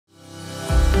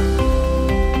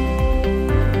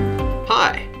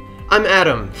I'm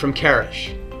Adam from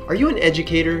Carish. Are you an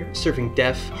educator serving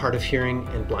deaf, hard of hearing,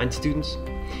 and blind students?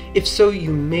 If so,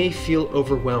 you may feel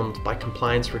overwhelmed by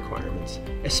compliance requirements,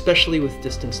 especially with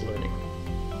distance learning.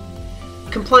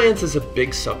 Compliance is a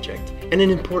big subject and an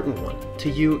important one to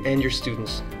you and your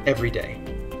students every day.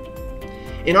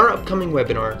 In our upcoming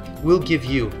webinar, we'll give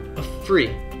you a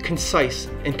free, concise,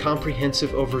 and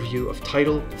comprehensive overview of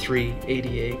Title III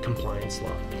ADA compliance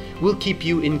law. We'll keep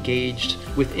you engaged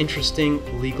with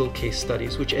interesting legal case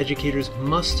studies which educators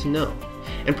must know.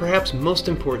 And perhaps most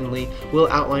importantly, we'll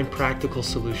outline practical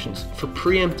solutions for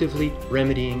preemptively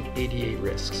remedying ADA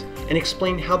risks and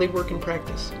explain how they work in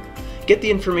practice. Get the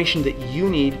information that you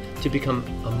need to become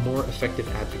a more effective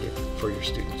advocate for your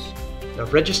students. Now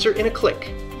register in a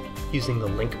click using the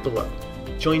link below.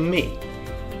 Join me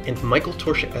and Michael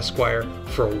Torsha Esquire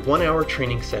for a 1-hour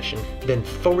training session, then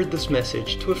forward this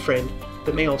message to a friend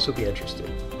that may also be interested.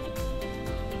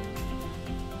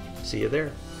 See you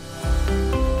there.